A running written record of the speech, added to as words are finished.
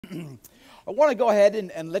I want to go ahead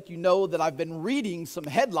and let you know that I've been reading some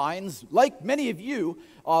headlines. Like many of you,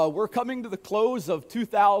 we're coming to the close of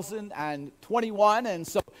 2021, and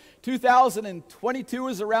so 2022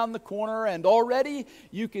 is around the corner, and already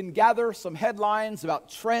you can gather some headlines about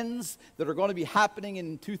trends that are going to be happening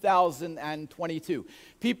in 2022.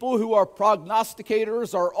 People who are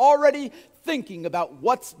prognosticators are already thinking about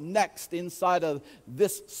what's next inside of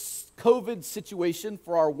this COVID situation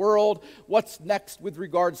for our world, what's next with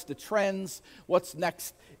regards to trends, what's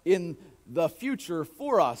next in the future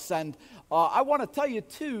for us. And I want to tell you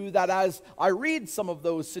too that as I read some of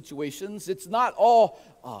those situations, it's not all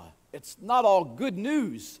good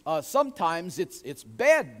news. Sometimes it's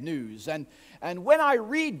bad news. And when I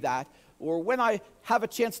read that, or when I have a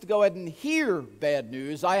chance to go ahead and hear bad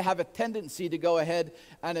news, I have a tendency to go ahead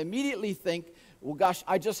and immediately think, well, gosh,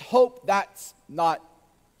 I just hope that's not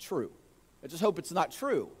true. I just hope it's not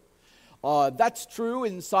true. That's true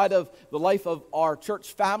inside of the life of our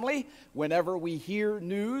church family. Whenever we hear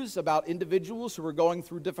news about individuals who are going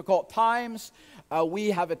through difficult times,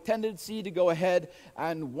 we have a tendency to go ahead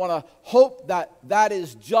and want to hope that that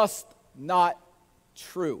is just not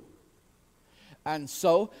true. And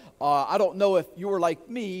so, I don't know if you were like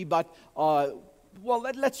me, but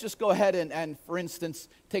let's just go ahead and for instance,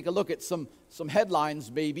 take a look at some headlines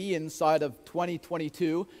maybe inside of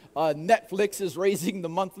 2022. Netflix is raising the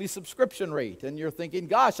monthly subscription rate, and you're thinking,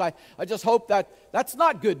 gosh, I just hope that's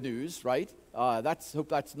not good news, right? Hope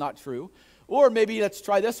that's not true. Or maybe let's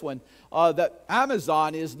try this one, that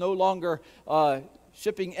Amazon is no longer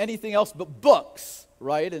shipping anything else but books,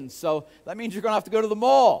 right? And so that means you're going to have to go to the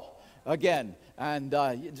mall again, and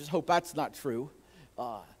you just hope that's not true.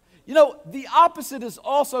 The opposite is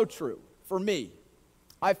also true for me.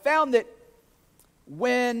 I found that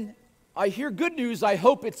when I hear good news, I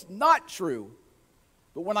hope it's not true.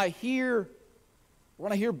 But when I hear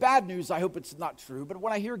bad news, I hope it's not true. But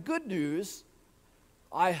when I hear good news,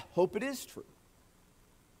 I hope it is true.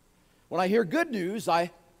 When I hear good news, I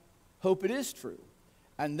hope it is true.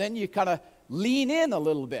 And then you kind of lean in a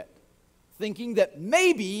little bit, thinking that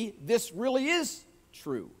maybe this really is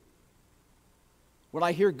true. When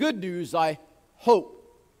I hear good news, I hope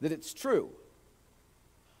that it's true.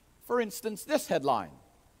 For instance, this headline: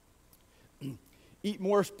 eat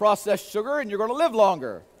more processed sugar and you're going to live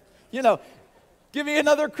longer. Give me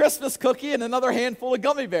another Christmas cookie and another handful of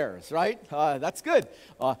gummy bears, right? That's good.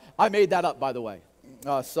 I made that up, by the way.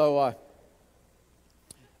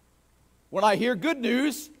 When I hear good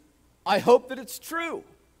news, I hope that it's true.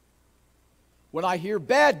 When I hear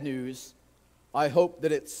bad news, I hope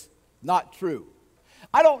that it's not true.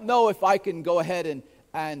 I don't know if I can go ahead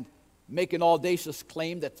and make an audacious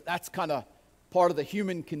claim that that's kind of part of the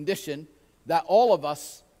human condition, that all of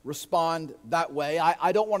us respond that way.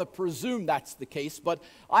 I don't want to presume that's the case, but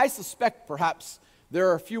I suspect perhaps there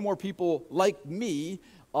are a few more people like me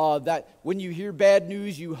that when you hear bad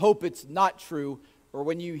news, you hope it's not true, or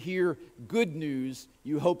when you hear good news,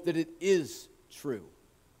 you hope that it is true.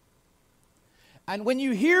 And when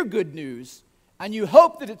you hear good news and you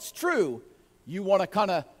hope that it's true, you want to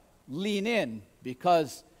kind of lean in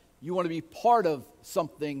because you want to be part of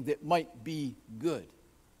something that might be good.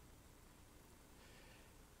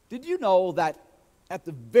 Did you know that at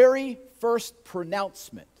the very first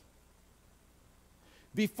pronouncement,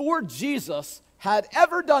 before Jesus had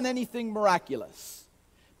ever done anything miraculous,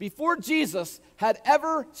 before Jesus had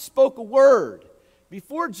ever spoke a word,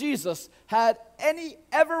 before Jesus had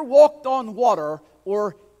ever walked on water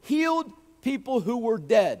or healed people who were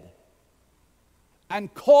dead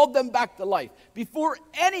and called them back to life, before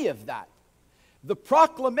any of that, the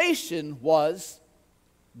proclamation was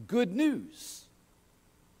good news.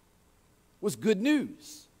 Was good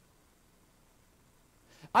news.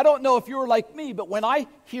 I don't know if you're like me, but when I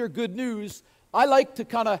hear good news, I like to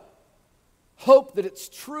kind of hope that it's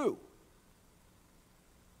true.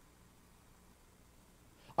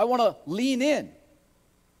 I want to lean in.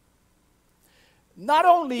 Not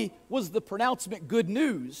only was the pronouncement good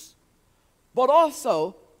news, but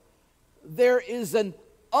also there is an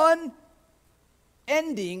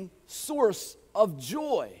unending source of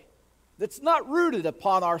joy that's not rooted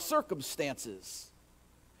upon our circumstances.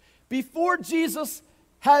 Before Jesus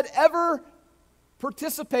had ever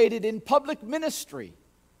participated in public ministry,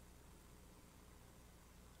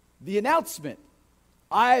 the announcement,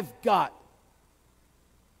 I've got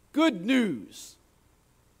good news.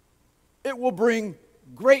 It will bring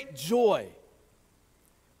great joy.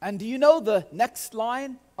 And do you know the next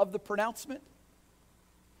line of the pronouncement?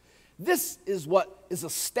 This is what is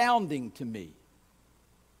astounding to me.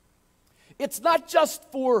 It's not just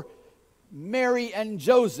for Mary and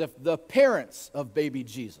Joseph, the parents of baby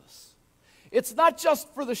Jesus. It's not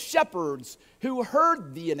just for the shepherds who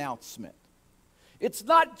heard the announcement. It's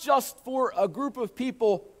not just for a group of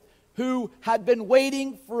people who had been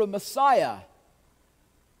waiting for a Messiah.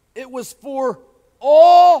 It was for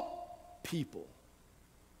all people.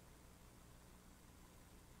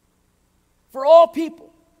 For all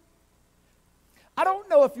people. I don't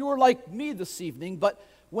know if you're like me this evening, but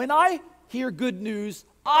when I hear good news,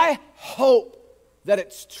 I hope that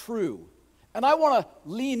it's true. And I want to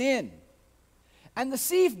lean in. And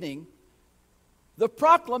this evening, the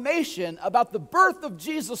proclamation about the birth of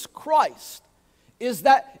Jesus Christ is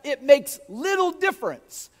that it makes little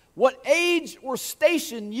difference what age or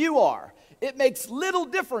station you are. It makes little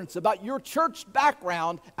difference about your church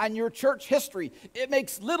background and your church history. It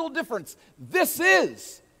makes little difference. This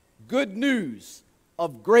is good news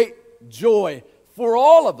of great joy for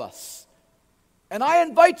all of us. And I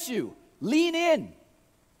invite you, lean in.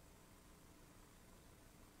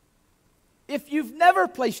 If you've never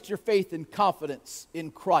placed your faith and confidence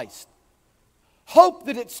in Christ, hope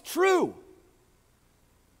that it's true.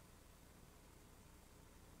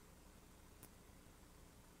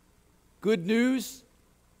 Good news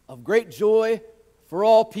of great joy for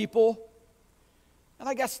all people. And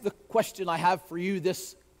I guess the question I have for you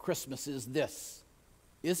this Christmas is this.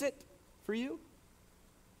 Is it for you?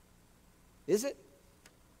 Is it?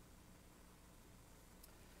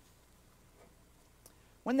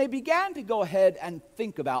 When they began to go ahead and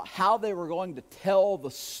think about how they were going to tell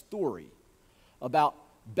the story about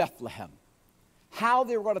Bethlehem, how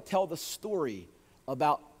they were going to tell the story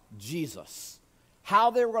about Jesus,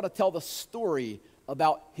 how they were going to tell the story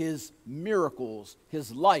about his miracles,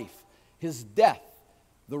 his life, his death,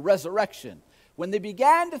 the resurrection. When they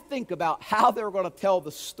began to think about how they were going to tell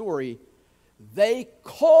the story, they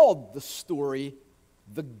called the story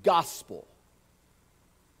the gospel.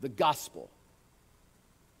 The gospel.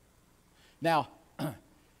 Now,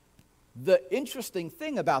 the interesting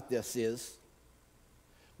thing about this is,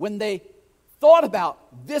 when they thought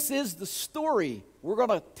about this is the story we're going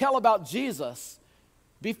to tell about Jesus,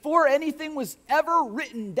 before anything was ever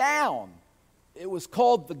written down, it was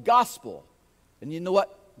called the gospel. And you know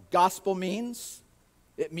what gospel means?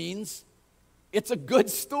 It means it's a good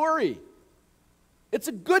story. It's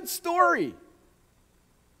a good story.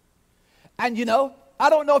 And you know, I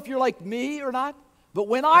don't know if you're like me or not, but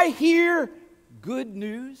when I hear good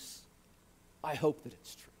news, I hope that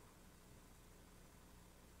it's true.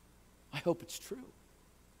 I hope it's true.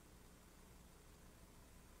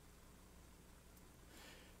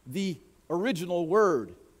 The original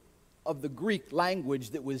word of the Greek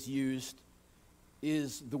language that was used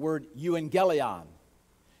is the word euangelion.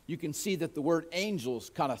 You can see that the word angels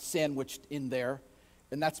kind of sandwiched in there,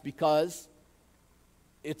 and that's because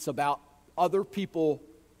it's about other people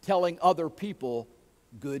telling other people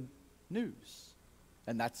good news.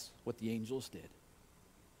 And that's what the angels did.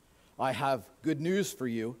 I have good news for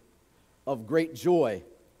you of great joy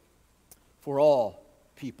for all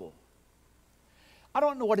people. I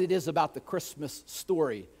don't know what it is about the Christmas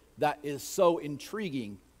story that is so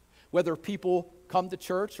intriguing, whether people come to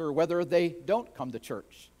church or whether they don't come to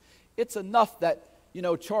church. It's enough that, you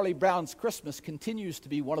know, Charlie Brown's Christmas continues to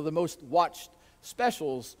be one of the most watched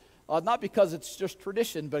specials, not because it's just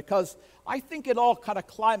tradition, but because I think it all kind of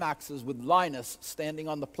climaxes with Linus standing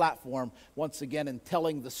on the platform once again and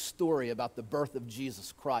telling the story about the birth of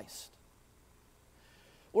Jesus Christ.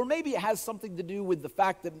 Or maybe it has something to do with the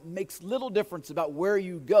fact that it makes little difference about where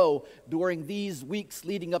you go during these weeks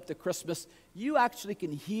leading up to Christmas. You actually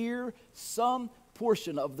can hear some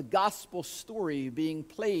portion of the gospel story being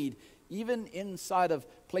played even inside of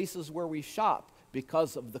places where we shop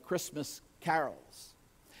because of the Christmas carols.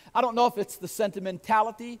 I don't know if it's the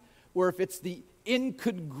sentimentality or if it's the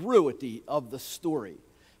incongruity of the story.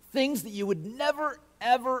 Things that you would never,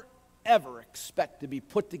 ever, ever expect to be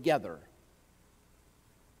put together.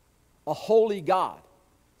 A holy God,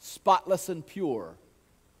 spotless and pure,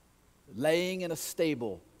 laying in a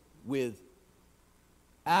stable with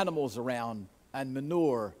animals around and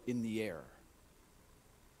manure in the air.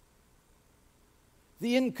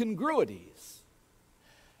 The incongruities.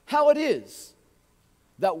 How it is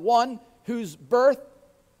that one whose birth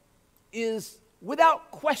is without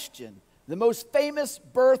question the most famous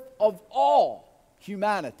birth of all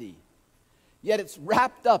humanity, yet it's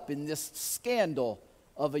wrapped up in this scandal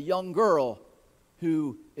of a young girl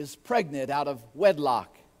who is pregnant out of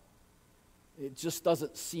wedlock. It just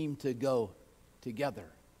doesn't seem to go together.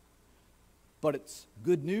 But it's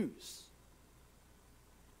good news.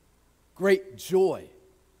 Great joy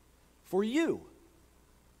for you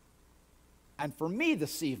and for me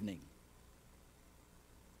this evening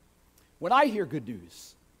When I hear good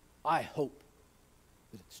news, I hope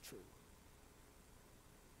that it's true.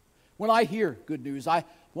 When I hear good news, I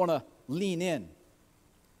want to lean in.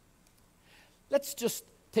 Let's just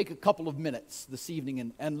take a couple of minutes this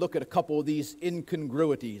evening and look at a couple of these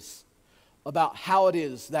incongruities about how it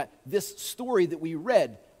is that this story that we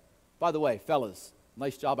read, by the way, fellas,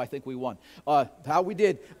 nice job, I think we won. How we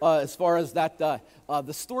did as far as that,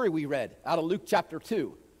 the story we read out of Luke chapter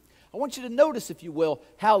 2. I want you to notice, if you will,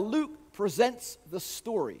 how Luke presents the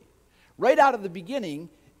story. Right out of the beginning,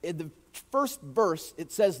 in the first verse, it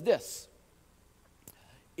says this: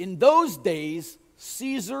 in those days,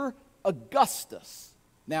 Caesar Augustus.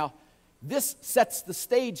 Now, this sets the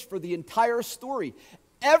stage for the entire story.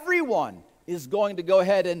 Everyone is going to go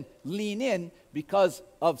ahead and lean in because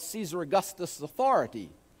of Caesar Augustus' authority,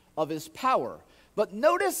 of his power. But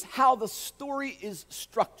notice how the story is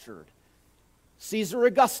structured. Caesar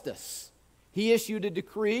Augustus, he issued a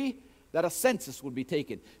decree that a census would be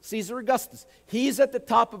taken. Caesar Augustus, he's at the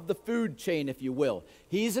top of the food chain, if you will.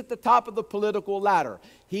 He's at the top of the political ladder.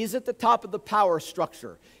 He's at the top of the power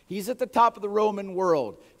structure. He's at the top of the Roman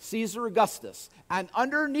world. Caesar Augustus. And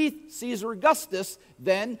underneath Caesar Augustus,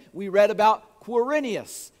 then we read about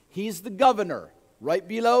Quirinius. He's the governor, right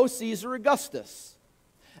below Caesar Augustus.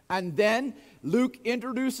 And then Luke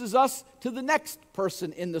introduces us to the next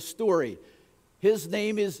person in the story. His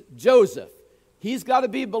name is Joseph. He's got to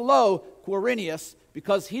be below Quirinius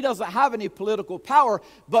because he doesn't have any political power,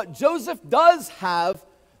 but Joseph does have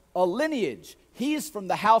a lineage. He's from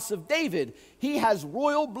the house of David. He has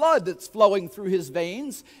royal blood that's flowing through his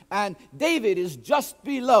veins, and David is just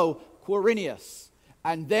below Quirinius.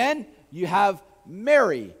 And then you have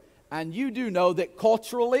Mary, and you do know that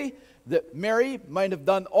culturally, that Mary might have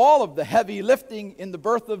done all of the heavy lifting in the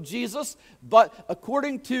birth of Jesus, but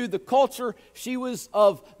according to the culture, she was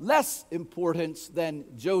of less importance than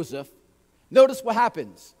Joseph. Notice what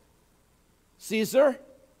happens. Caesar,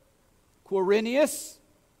 Quirinius,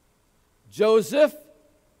 Joseph,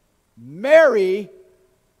 Mary,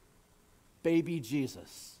 baby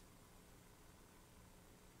Jesus.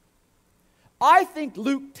 I think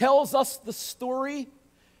Luke tells us the story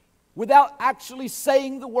without actually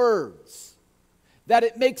saying the words, that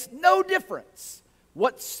it makes no difference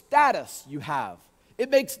what status you have. It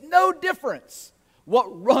makes no difference what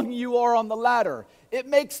rung you are on the ladder. It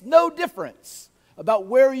makes no difference about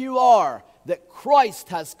where you are, that Christ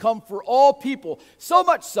has come for all people. So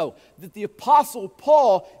much so that the Apostle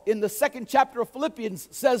Paul in the 2nd chapter of Philippians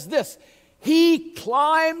says this: he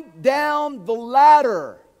climbed down the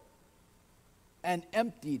ladder and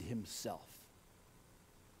emptied himself.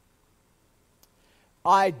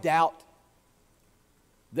 I doubt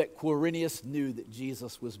that Quirinius knew that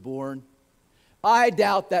Jesus was born. I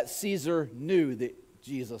doubt that Caesar knew that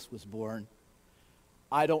Jesus was born.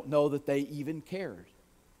 I don't know that they even cared.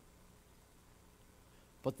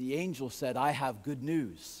 But the angel said, I have good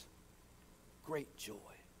news, great joy,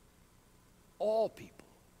 all people.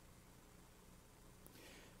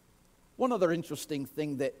 One other interesting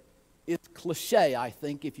thing that is cliche, I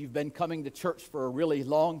think, if you've been coming to church for a really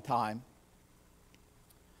long time,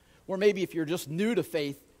 or maybe if you're just new to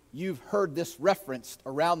faith, you've heard this referenced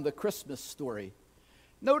around the Christmas story.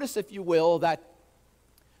 Notice, if you will, that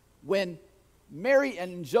when Mary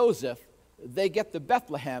and Joseph, they get to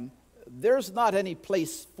Bethlehem, there's not any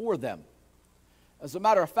place for them. As a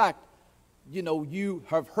matter of fact, you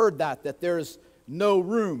have heard that there's no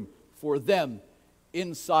room for them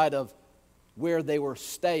inside of where they were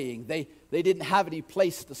staying. They didn't have any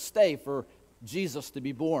place to stay for Jesus to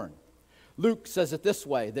be born. Luke says it this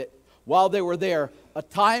way, that while they were there, a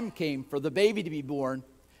time came for the baby to be born,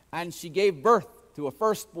 and she gave birth to a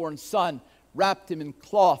firstborn son, wrapped him in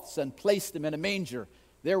cloths, and placed him in a manger.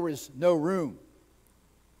 There was no room.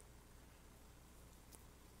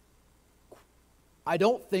 I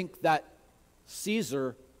don't think that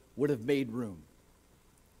Caesar would have made room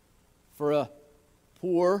for a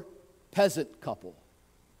poor peasant couple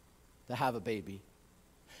to have a baby.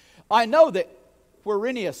 I know that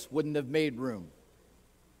Quirinius wouldn't have made room.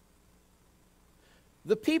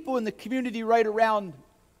 The people in the community right around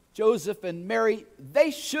Joseph and Mary, they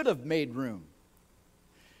should have made room.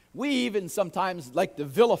 We even sometimes like to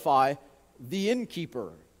vilify the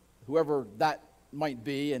innkeeper, whoever that might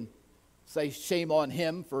be, and say shame on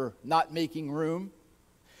him for not making room.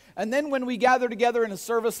 And then when we gather together in a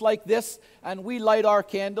service like this, and we light our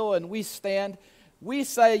candle and we stand, we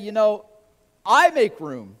say, I make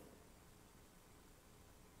room.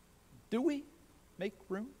 Do we make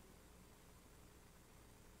room?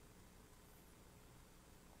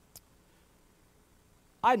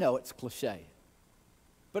 I know it's cliche,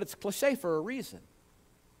 but it's cliche for a reason.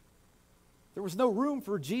 There was no room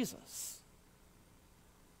for Jesus.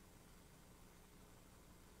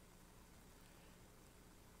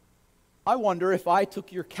 I wonder if I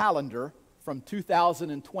took your calendar from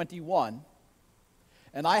 2021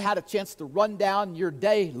 and I had a chance to run down your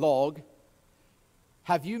day log,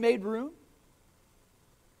 have you made room?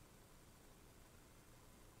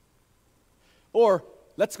 Or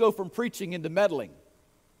let's go from preaching into meddling.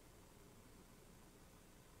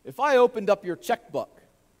 If I opened up your checkbook,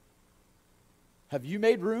 have you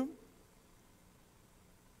made room?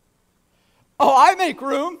 Oh, I make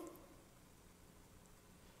room.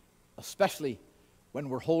 Especially when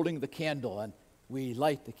we're holding the candle and we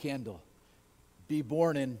light the candle. Be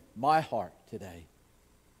born in my heart today.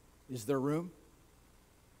 Is there room?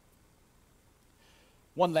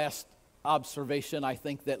 One last observation I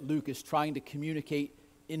think that Luke is trying to communicate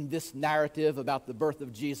in this narrative about the birth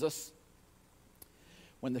of Jesus.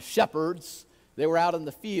 When the shepherds, they were out in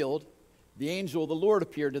the field, the angel of the Lord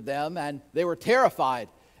appeared to them, and they were terrified.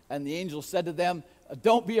 And the angel said to them,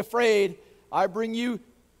 "Don't be afraid. I bring you,"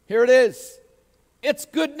 here it is. It's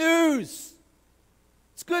good news.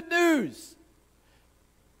 It's good news.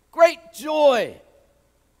 Great joy.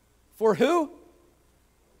 For who?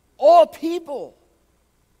 All people.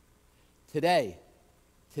 Today,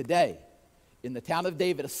 in the town of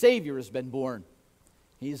David, a Savior has been born.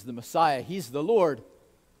 He's the Messiah. He's the Lord.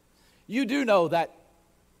 You do know that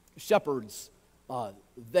shepherds,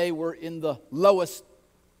 they were in the lowest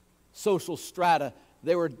social strata.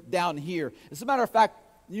 They were down here. As a matter of fact,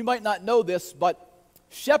 you might not know this, but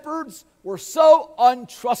shepherds were so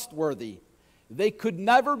untrustworthy, they could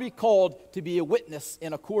never be called to be a witness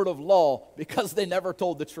in a court of law because they never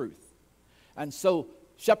told the truth. And so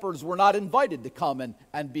shepherds were not invited to come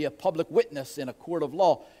and be a public witness in a court of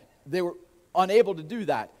law. They were unable to do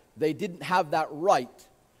that. They didn't have that right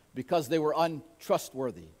because they were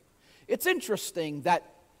untrustworthy. It's interesting that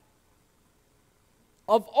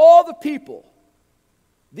of all the people,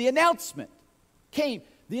 the announcement came.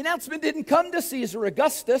 The announcement didn't come to Caesar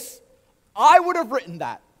Augustus. I would have written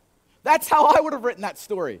that. That's how I would have written that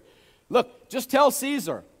story. Look, just tell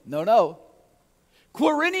Caesar. No.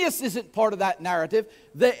 Quirinius isn't part of that narrative.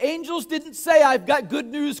 The angels didn't say, "I've got good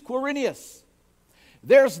news, Quirinius."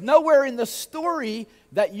 There's nowhere in the story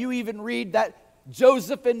that you even read that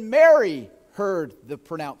Joseph and Mary heard the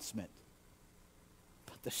pronouncement.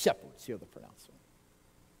 But the shepherds hear the pronouncement.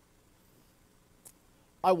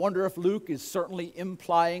 I wonder if Luke is certainly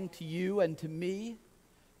implying to you and to me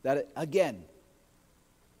that, again,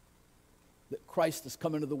 that Christ has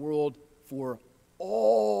come into the world for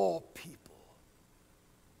all people.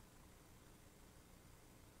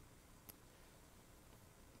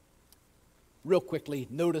 Real quickly,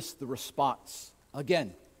 notice the response.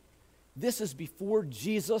 Again, this is before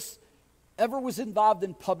Jesus ever was involved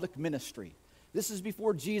in public ministry. This is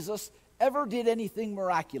before Jesus ever did anything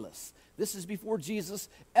miraculous. This is before Jesus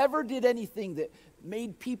ever did anything that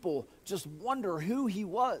made people just wonder who he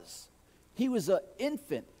was. He was an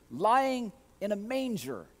infant lying in a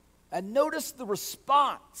manger. And notice the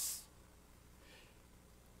response.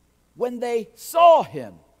 When they saw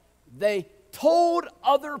him, they told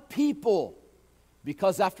other people.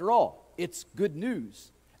 Because after all, it's good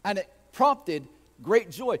news. And it prompted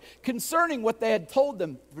great joy concerning what they had told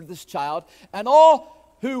them for this child. And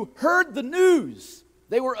all who heard the news,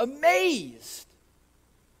 they were amazed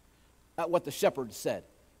at what the shepherds said.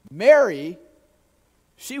 Mary,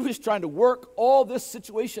 she was trying to work all this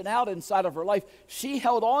situation out inside of her life. She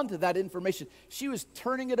held on to that information. She was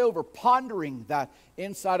turning it over, pondering that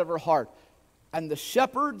inside of her heart. And the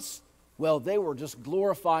shepherds, well, they were just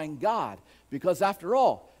glorifying God. Because after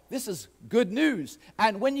all, this is good news.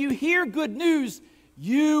 And when you hear good news,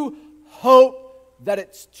 you hope that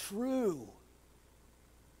it's true.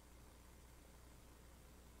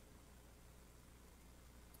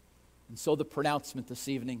 And so the pronouncement this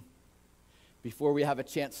evening, before we have a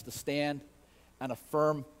chance to stand and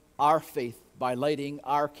affirm our faith by lighting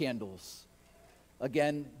our candles,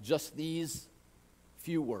 again, just these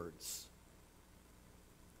few words.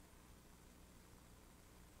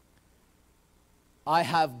 I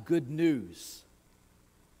have good news.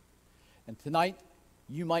 And tonight,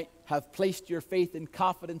 you might have placed your faith and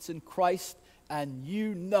confidence in Christ, and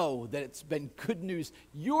you know that it's been good news.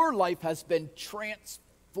 Your life has been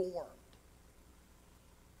transformed.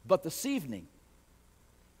 But this evening,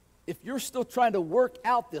 if you're still trying to work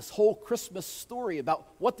out this whole Christmas story about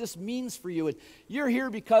what this means for you, and you're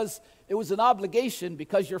here because it was an obligation,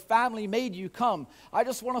 because your family made you come, I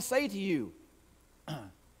just want to say to you,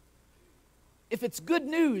 if it's good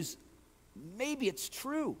news, maybe it's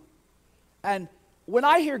true. And when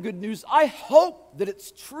I hear good news, I hope that it's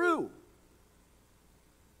true.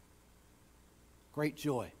 great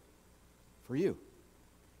joy for you,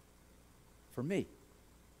 for me,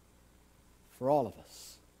 for all of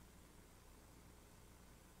us.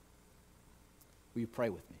 Will you pray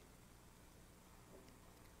with me?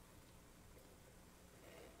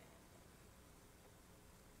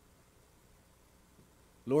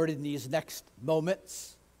 Lord, in these next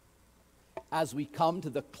moments, as we come to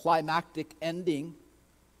the climactic ending,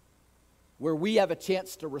 where we have a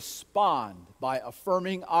chance to respond by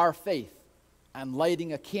affirming our faith and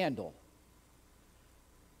lighting a candle,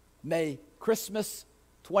 may Christmas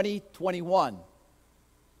 2021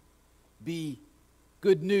 be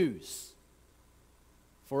good news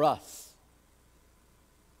for us.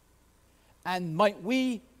 And might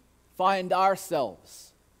we find ourselves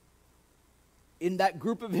in that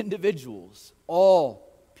group of individuals, all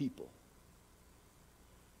people,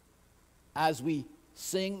 as we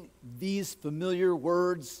sing these familiar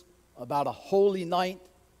words about a holy night.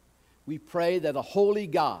 We pray that a holy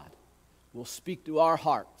God will speak to our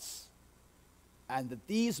hearts, and that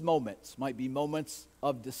these moments might be moments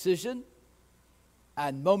of decision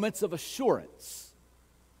and moments of assurance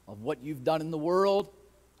of what you've done in the world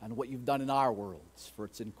and what you've done in our worlds. For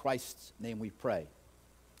it's in Christ's name we pray.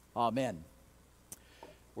 Amen.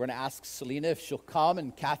 We're going to ask Selena if she'll come,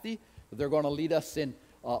 and Kathy. They're going to lead us in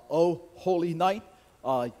O Holy Night.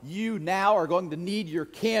 You now are going to need your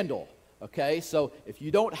candle, okay? So if you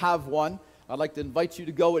don't have one, I'd like to invite you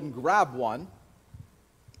to go and grab one.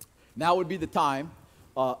 Now would be the time.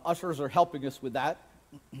 Ushers are helping us with that.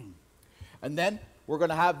 And then we're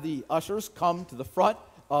going to have the ushers come to the front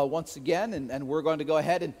once again, and we're going to go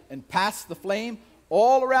ahead and pass the flame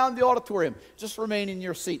all around the auditorium. Just remain in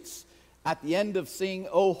your seats. At the end of singing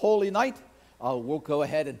O Holy Night, we'll go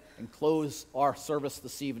ahead and close our service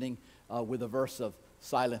this evening with a verse of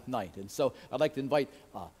Silent Night. And so I'd like to invite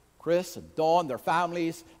Chris and Dawn, their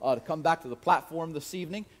families, to come back to the platform this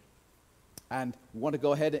evening. And we want to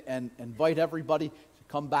go ahead and invite everybody to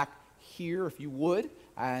come back here if you would.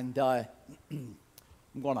 And I'm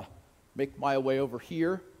going to make my way over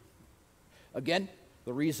here. Again,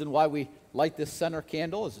 the reason why we light this center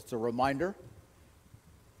candle is it's a reminder.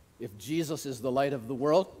 If Jesus is the light of the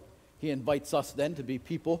world, he invites us then to be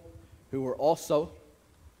people who are also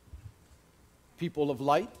people of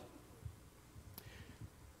light.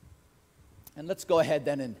 And let's go ahead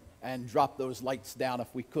then and drop those lights down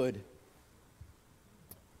if we could.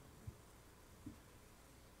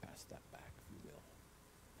 Pass that back, if you will,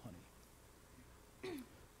 honey.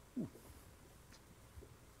 Ooh.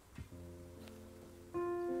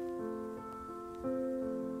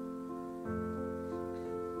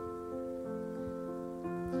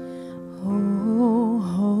 Oh,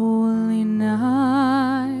 holy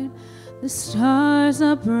night, the stars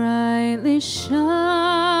are brightly shining.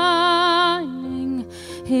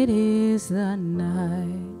 It is the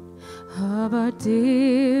night of our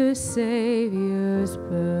dear Savior's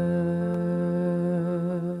birth.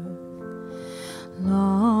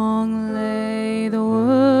 Long lay the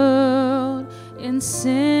world in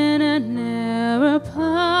sin and error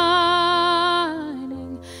pining,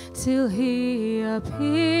 till he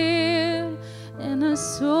appeared and a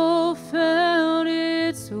soul felt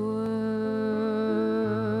its worth.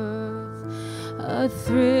 A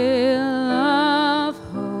thrill of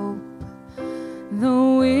hope,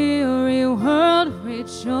 the weary world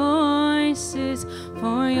rejoices,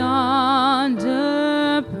 for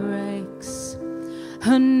yonder breaks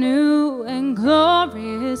a new and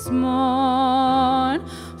glorious morn.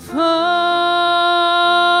 Fall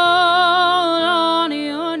on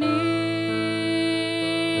your knees,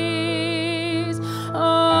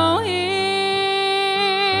 oh,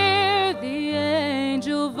 hear the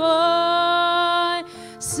angel voices,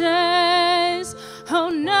 oh,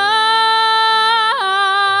 night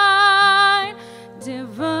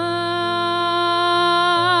divine,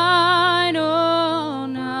 oh,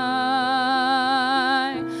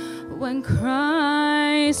 night when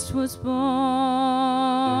Christ was born,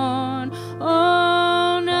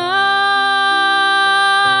 oh, night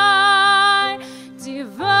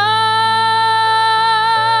divine,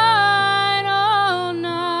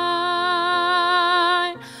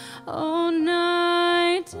 oh,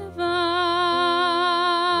 night divine.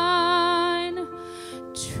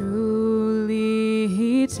 Truly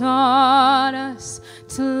he taught us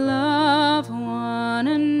to love one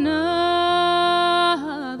another.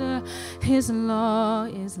 His law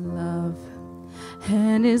is love,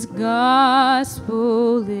 and his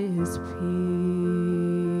gospel is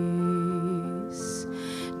peace.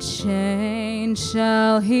 Chains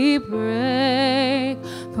shall he break,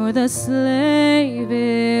 for the slave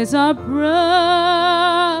is our brother,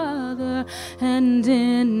 and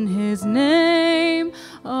in his name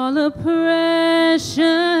all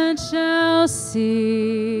oppression shall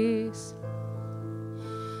cease.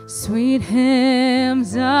 Sweet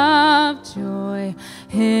hymns of joy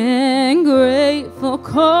in grateful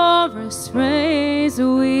chorus raise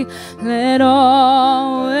we. Let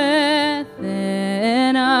all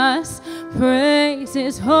within us praise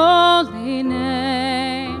His holy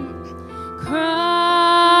name. Christ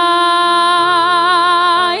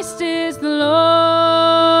is the Lord.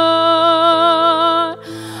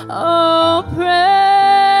 Oh, praise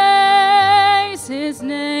His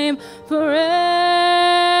name forever.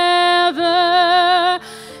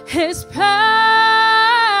 His power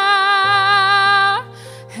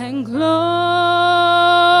and glory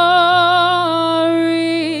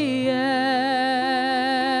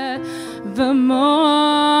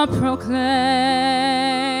evermore proclaim.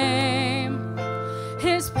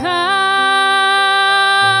 His power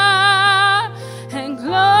and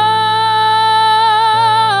glory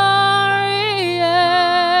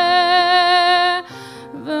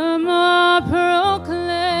evermore proclaim.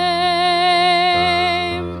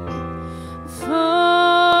 Fall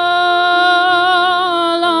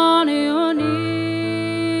on your knees.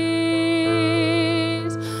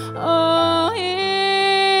 Oh,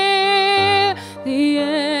 hear the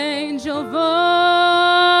angel voices.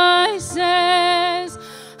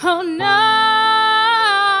 Oh, night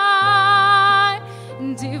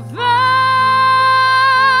divine.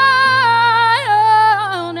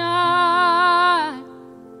 Oh, night.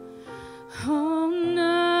 Oh,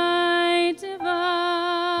 night divine.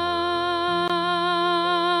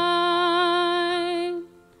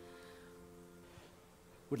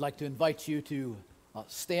 Would like to invite you to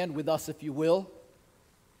stand with us, if you will.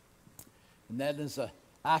 And that is an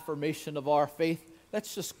affirmation of our faith.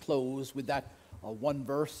 Let's just close with that one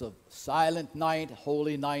verse of Silent night,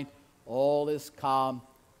 holy night, all is calm,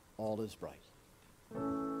 all is bright.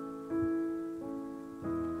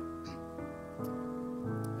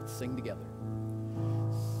 Let's sing together.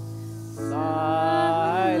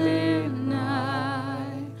 Silent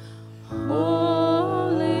night,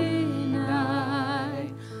 holy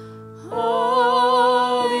night,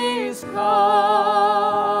 all is calm,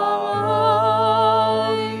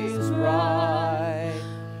 all is bright.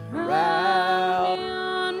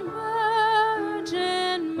 Round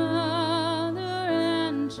Virgin mother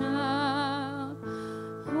and child,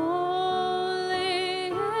 holy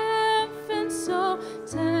infant, so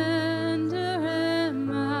tender and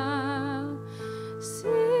mild,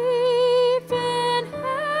 sleep in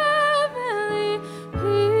heavenly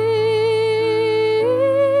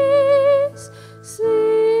peace,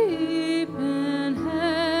 sleep in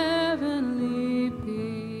heavenly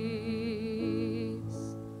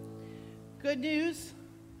peace. Good news,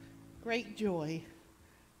 great joy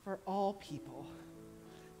for all people.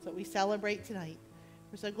 That's what we celebrate tonight.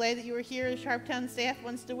 We're so glad that you are here. Sharptown staff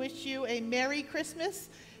wants to wish you a Merry Christmas.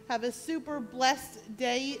 Have a super blessed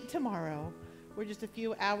day tomorrow. We're just a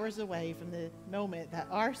few hours away from the moment that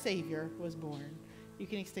our Savior was born. You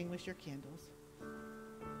can extinguish your candles.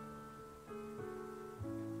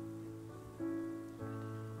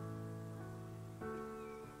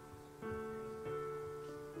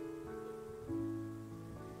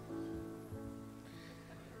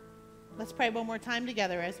 Let's pray one more time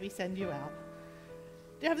together as we send you out.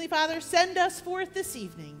 Dear Heavenly Father, send us forth this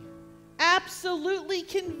evening, absolutely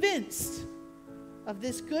convinced of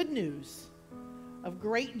this good news of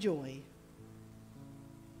great joy.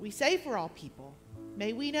 We say for all people,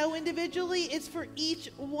 may we know individually it's for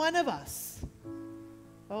each one of us.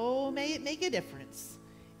 Oh, may it make a difference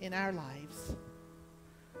in our lives.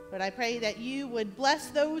 But I pray that you would bless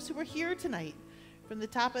those who are here tonight, from the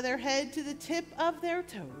top of their head to the tip of their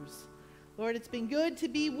toes. Lord, it's been good to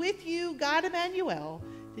be with you, God Emmanuel,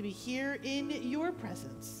 to be here in your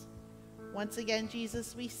presence. Once again,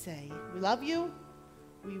 Jesus, we say, we love you,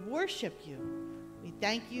 we worship you, we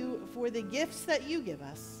thank you for the gifts that you give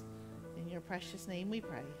us. In your precious name we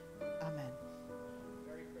pray. Amen.